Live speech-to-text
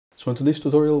So in today's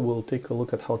tutorial, we'll take a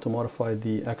look at how to modify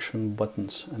the action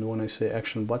buttons. And when I say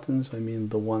action buttons, I mean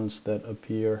the ones that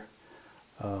appear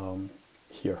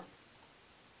here.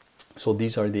 So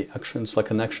these are the actions,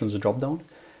 like an actions dropdown,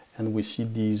 and we see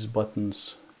these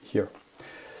buttons here.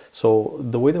 So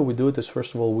the way that we do it is,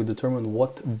 first of all, we determine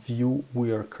what view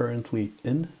we are currently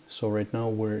in. So right now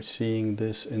we're seeing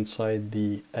this inside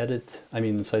the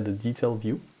inside the detail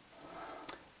view.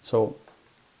 So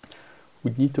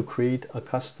we need to create a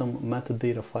custom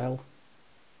metadata file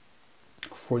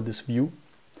for this view,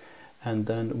 and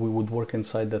then we would work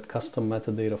inside that custom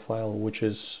metadata file, which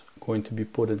is going to be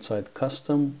put inside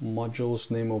custom modules,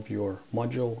 name of your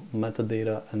module,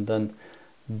 metadata, and then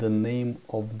the name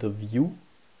of the view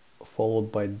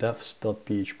followed by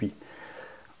defs.php.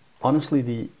 Honestly,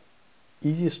 the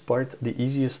easiest part, the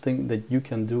easiest thing that you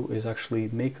can do is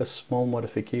actually make a small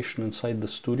modification inside the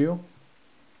studio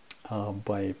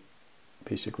by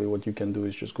basically what you can do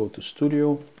is just go to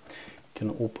Studio. You can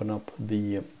open up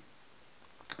the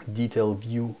detail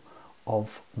view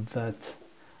of that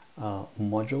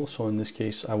module. So in this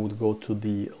case, I would go to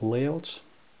the layouts.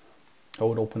 I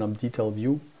would open up detail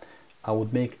view. I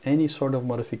would make any sort of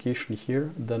modification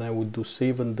here. Then I would do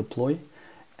save and deploy,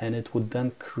 and it would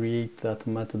then create that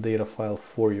metadata file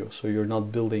for you. So you're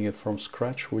not building it from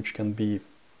scratch, which can be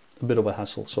a bit of a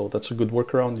hassle. So that's a good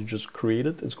workaround. You just create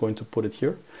it. It's going to put it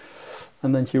here.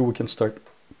 And then here we can start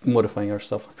modifying our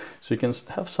stuff. So you can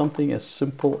have something as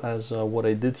simple as what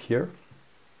I did here.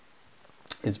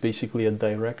 It's basically a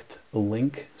direct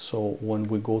link. So when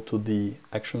we go to the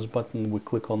actions button, we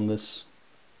click on this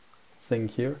thing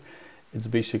here. It's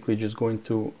basically just going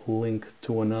to link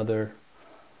to another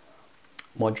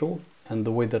module. And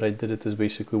the way that I did it is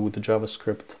basically with the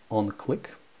JavaScript on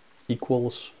click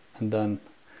equals and then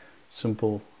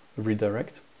simple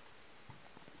redirect.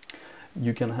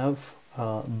 You can have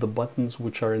the buttons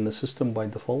which are in the system by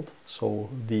default. So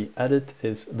the edit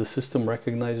is, the system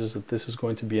recognizes that this is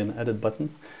going to be an edit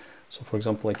button. So for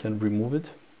example, I can remove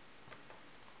it.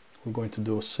 We're going to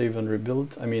do a save and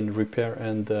rebuild, repair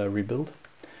and rebuild.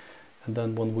 And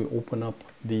then when we open up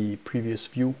the previous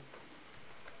view,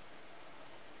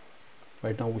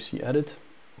 right now we see edit.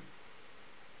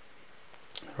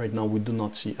 Right now we do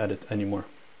not see edit anymore.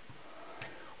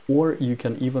 Or you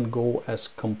can even go as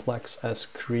complex as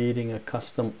creating a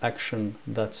custom action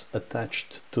that's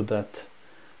attached to that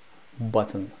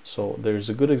button. So there's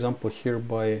a good example here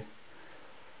by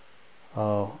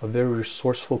a very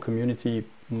resourceful community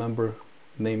member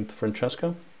named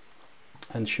Francesca,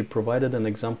 and she provided an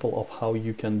example of how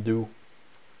you can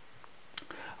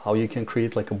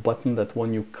create like a button that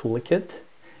when you click it,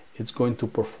 it's going to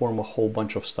perform a whole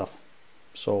bunch of stuff.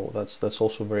 So that's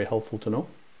also very helpful to know.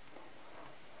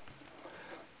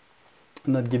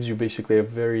 And that gives you basically a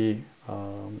very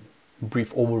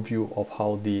brief overview of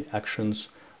how the actions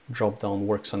dropdown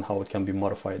works and how it can be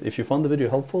modified. If you found the video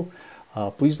helpful,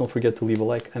 please don't forget to leave a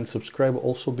like and subscribe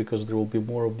also, because there will be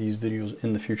more of these videos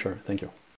in the future. Thank you.